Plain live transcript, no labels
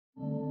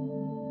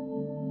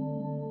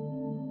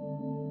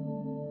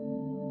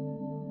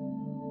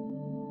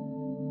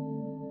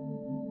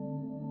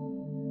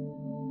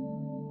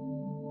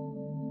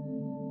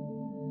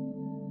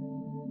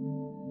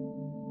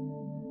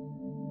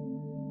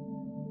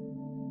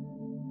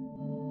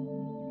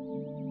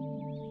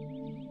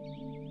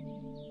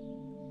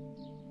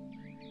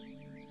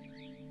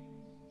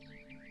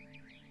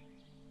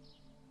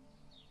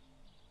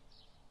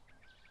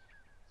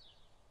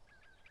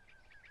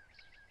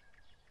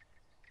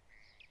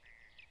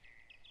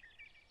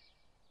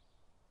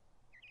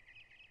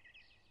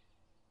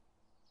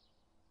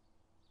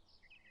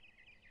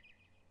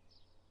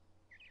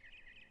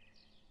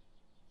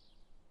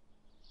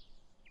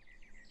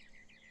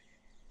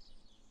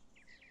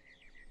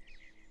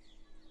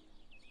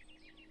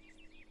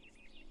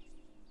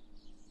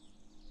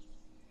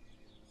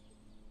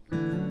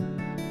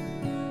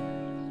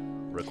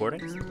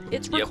recording?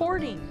 It's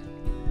recording.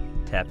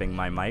 Tapping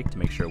my mic to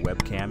make sure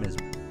webcam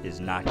is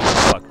not gonna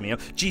fuck me up.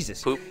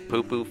 Jesus. Poop,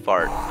 poo poo,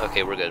 fart.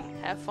 Okay, we're good.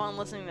 Have fun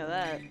listening to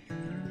that.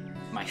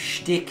 My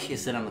shtick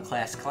is that I'm a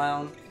class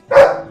clown.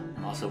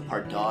 I'm also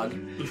part dog.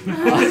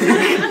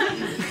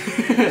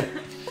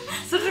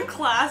 Such a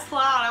class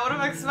clown. I would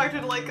have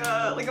expected like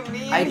a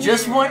meme. I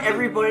just want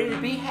everybody to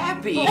be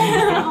happy.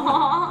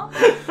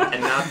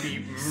 And not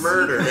be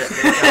murdered at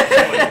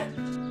the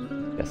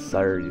Yes,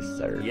 sir. Yes,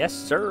 sir. Yes,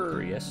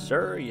 sir. Yes,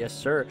 sir. Yes,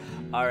 sir.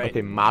 All right.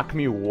 Okay, mock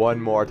me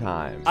one more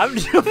time. I'm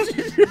just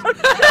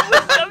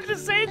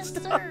saying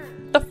stuff.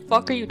 What the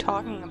fuck are you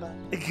talking about?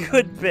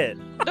 Good bit.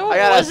 No, I it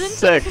got wasn't.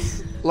 a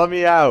 6. Let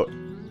me out.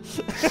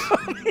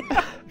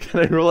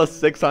 Can I roll a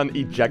 6 on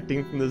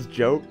ejecting from this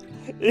joke?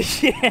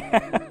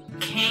 Yeah.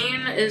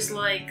 Kane is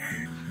like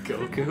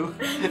Goku.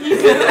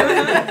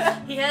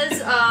 he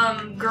has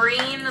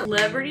green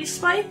Liberty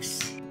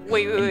spikes.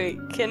 Wait.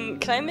 Can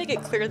I make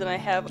it clear that I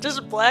have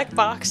just black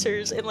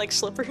boxers and like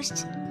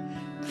slippers?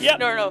 Yep.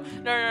 No.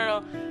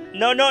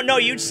 No.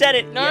 You said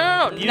it.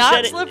 No. You Not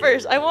said it.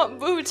 slippers. I want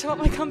boots. I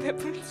want my combat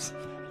boots.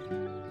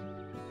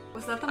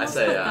 Was that the I most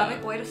say,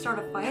 pathetic way to start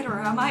a fight, or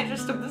am I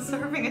just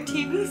observing a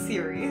TV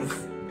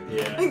series?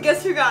 Yeah. I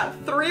guess you got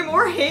 3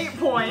 more hate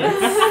points.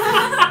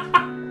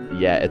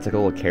 Yeah, it's like a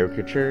little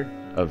caricature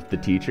of the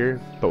teacher,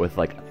 but with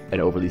like an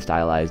overly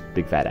stylized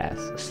big fat ass.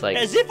 It's like,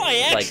 As if I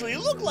actually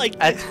look like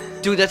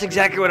dude, that's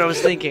exactly what I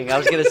was thinking. I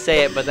was gonna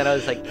say it, but then I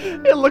was like,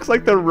 It looks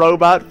like the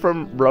robot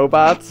from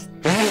Robots.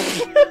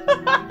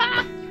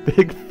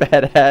 Big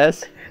fat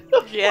ass.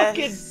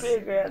 Yes.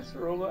 big ass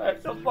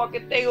robot. The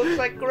fucking thing looks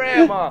like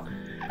grandma.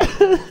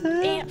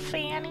 Aunt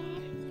Fanny.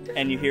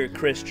 And you hear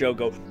Chris Joe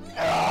go,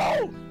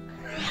 "No!"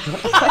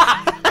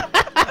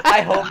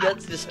 I hope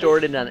that's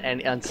distorted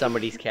on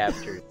somebody's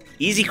capture.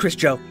 Easy, Chris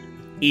Joe.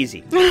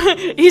 Easy.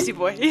 Easy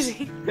boy,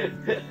 easy.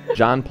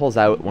 John pulls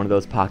out one of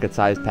those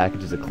pocket-sized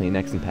packages of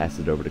Kleenex and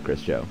passes it over to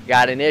Chris Joe.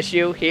 Got an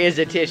issue? Here's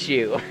a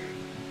tissue.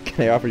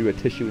 Can I offer you a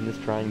tissue in this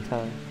trying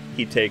time?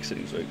 He takes it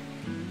and he's like,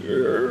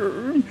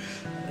 "Grr."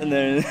 And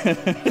then...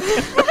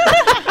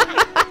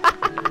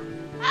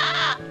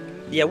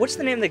 Yeah, what's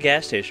the name of the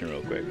gas station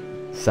real quick?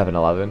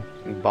 7-Eleven.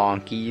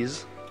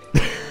 Bonkies.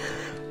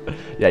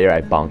 Yeah, you're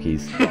right,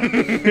 bonkies.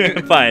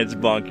 Fine, it's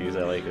bonkies.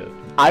 I like it.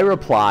 I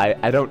reply,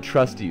 I don't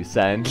trust you,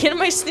 Send. Get in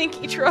my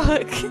stinky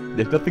truck.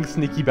 There's nothing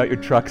sneaky about your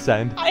truck,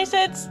 Send. I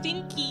said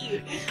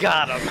stinky.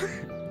 Got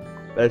him.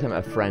 By the time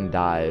a friend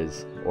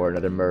dies, or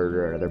another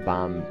murder, another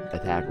bomb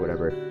attack,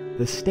 whatever,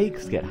 the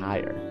stakes get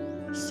higher.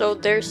 So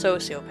they're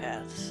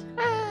sociopaths.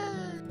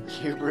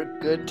 You're a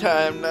good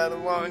time, not a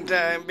long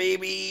time,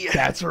 baby.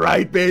 That's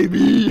right,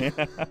 baby!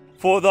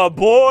 For the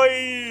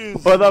boys!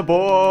 For the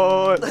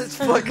boy! Let's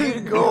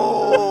fucking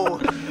go.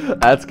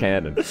 That's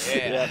canon.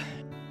 Yeah.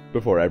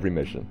 Before every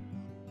mission.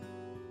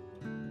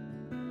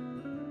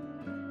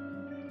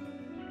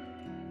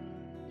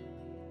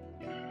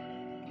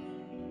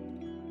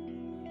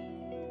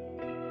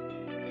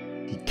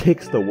 He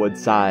kicks the wood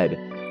side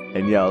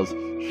and yells,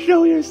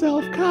 "Show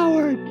yourself,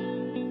 coward!"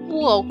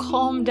 Whoa,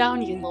 calm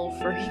down, you little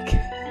freak.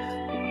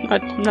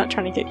 I'm not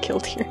trying to get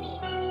killed here.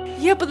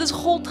 Yeah, but this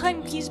whole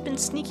time he's been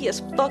sneaky as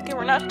fuck and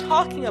we're not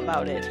talking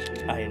about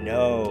it. I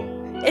know.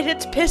 And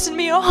it's pissing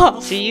me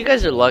off. See, you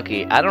guys are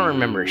lucky. I don't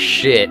remember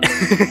shit.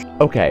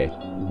 Okay,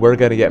 we're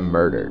gonna get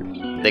murdered.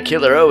 The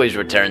killer always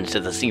returns to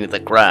the scene of the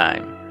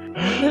crime.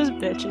 This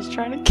bitch is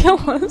trying to kill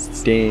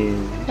us.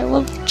 Dang. I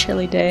love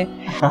Chili Day.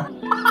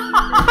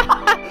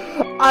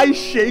 I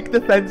shake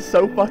the fence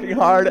so fucking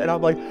hard, and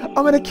I'm like, I'm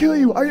gonna kill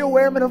you. Are you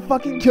aware I'm gonna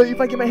fucking kill you?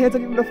 If I get my hands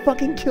on you, I'm gonna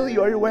fucking kill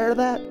you. Are you aware of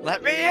that?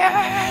 Let me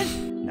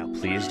in! Now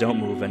please don't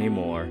move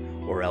anymore,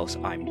 or else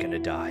I'm gonna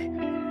die.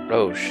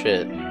 Oh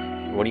shit.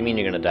 What do you mean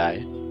you're gonna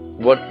die?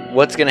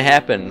 What's gonna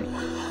happen?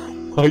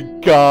 My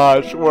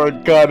gosh, we're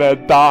gonna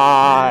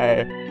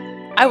die.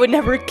 I would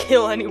never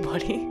kill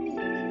anybody.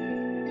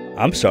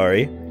 I'm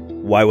sorry.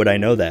 Why would I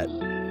know that?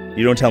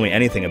 You don't tell me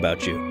anything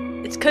about you.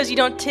 It's because you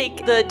don't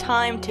take the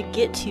time to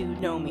get to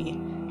know me.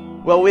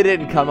 Well, we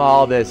didn't come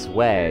all this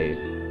way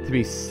to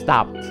be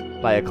stopped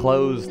by a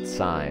closed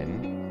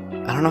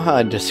sign. I don't know how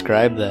I'd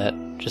describe that.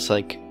 Just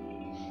like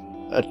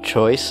a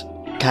choice.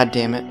 God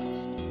damn it.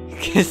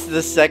 Because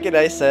the second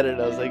I said it,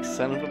 I was like,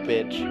 son of a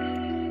bitch.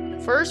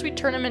 First we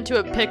turn him into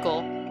a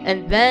pickle,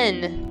 and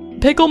then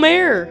Pickle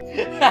Mayor.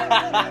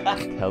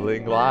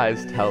 Telling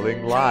lies,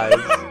 telling lies.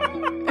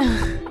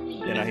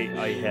 And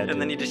I had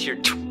And then you just hear...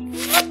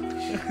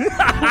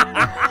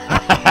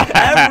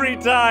 every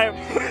time.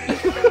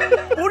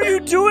 What are you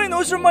doing?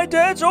 Those are my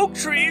dad's oak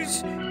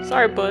trees.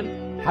 Sorry, bud.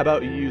 How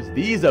about you use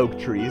these oak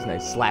trees and I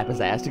slap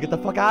his ass to get the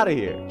fuck out of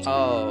here?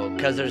 Oh,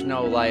 because there's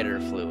no lighter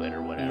fluid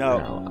or whatever.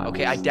 No.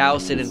 Okay, I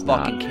douse it in It's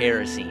fucking not.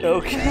 kerosene.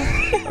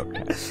 Okay.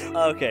 Okay.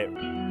 Okay.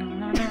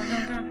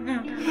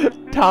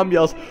 Tom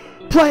yells,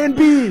 Plan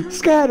B,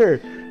 scatter!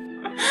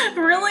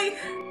 Really?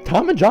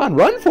 Tom and John,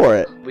 run for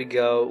it! We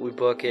go, we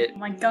book it. Oh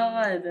my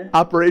god.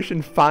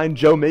 Operation Find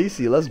Joe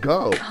Macy, let's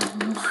go!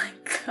 Oh my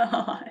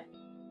god.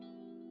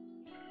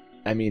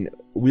 I mean,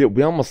 we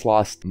almost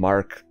lost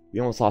Mark We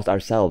almost lost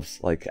ourselves.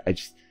 Like, we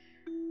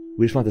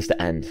just want this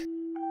to end.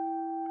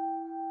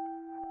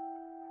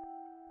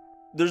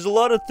 There's a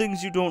lot of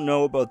things you don't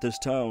know about this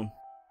town.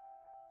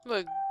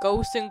 Like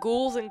ghosts and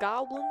ghouls and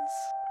goblins?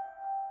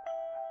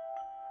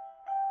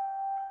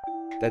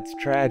 That's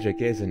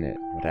tragic, isn't it?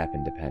 What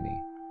happened to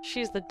Penny?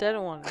 She's the dead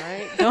one,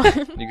 right?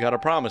 You gotta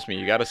promise me.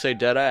 You gotta say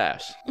dead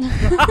ass.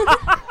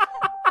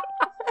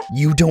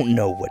 You don't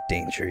know what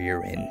danger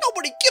you're in.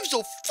 Nobody gives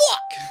a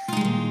fuck!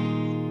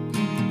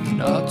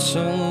 Not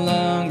so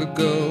long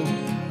ago,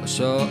 I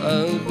saw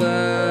a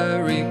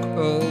very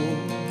cold.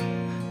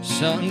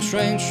 Something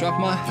strange struck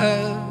my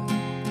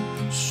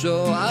head,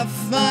 so I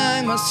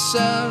find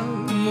myself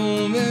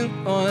moving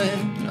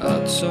on.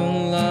 Not so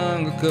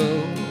long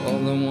ago,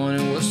 all I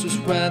wanted was to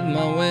spread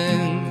my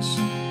wings.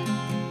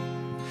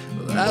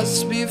 But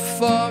that's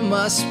before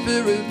my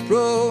spirit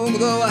broke,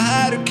 though I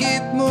had to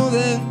keep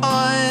moving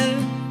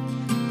on.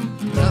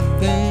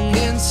 Nothing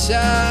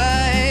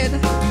inside,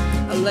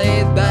 I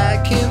laid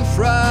back in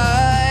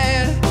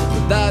fright,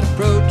 without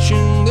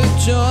approaching the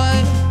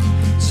dawn.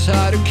 It's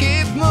hard to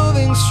keep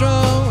moving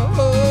strong.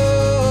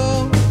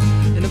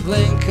 In a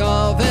blink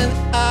of an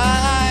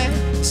eye,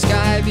 the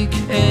sky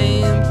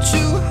became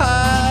too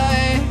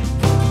high.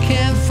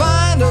 Can't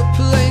find a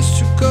place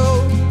to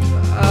go.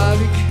 I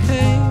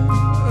became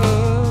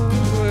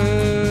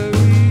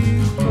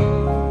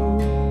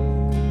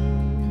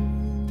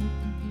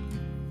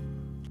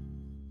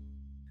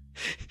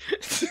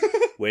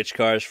Which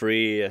car's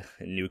free? A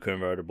new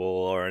convertible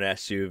or an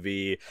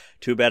SUV?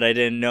 Too bad I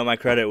didn't know my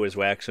credit was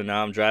whacked, so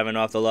now I'm driving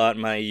off the lot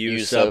in my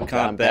used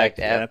subcompact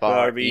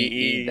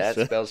FRVE.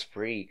 That spells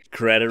free.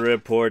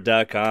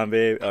 Creditreport.com,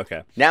 baby.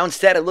 Okay. Now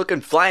instead of looking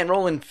fly and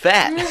rolling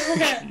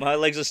fat. My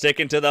legs are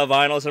sticking to the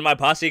vinyls and my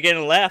posse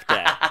getting laughed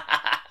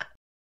at.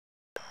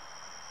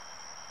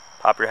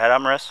 Pop your head up,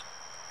 Maris.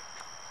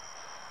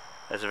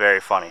 That's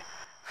very funny.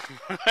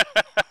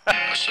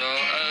 I saw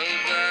a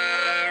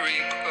very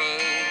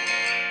cold,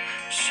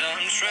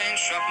 something strange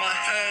struck my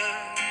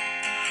head,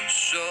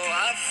 so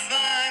I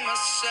find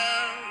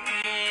myself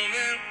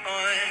moving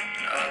on.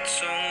 Not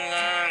so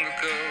long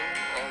ago,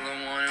 all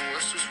I wanted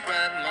was to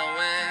spread my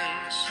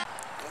wings.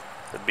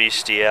 The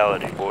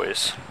bestiality,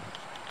 boys.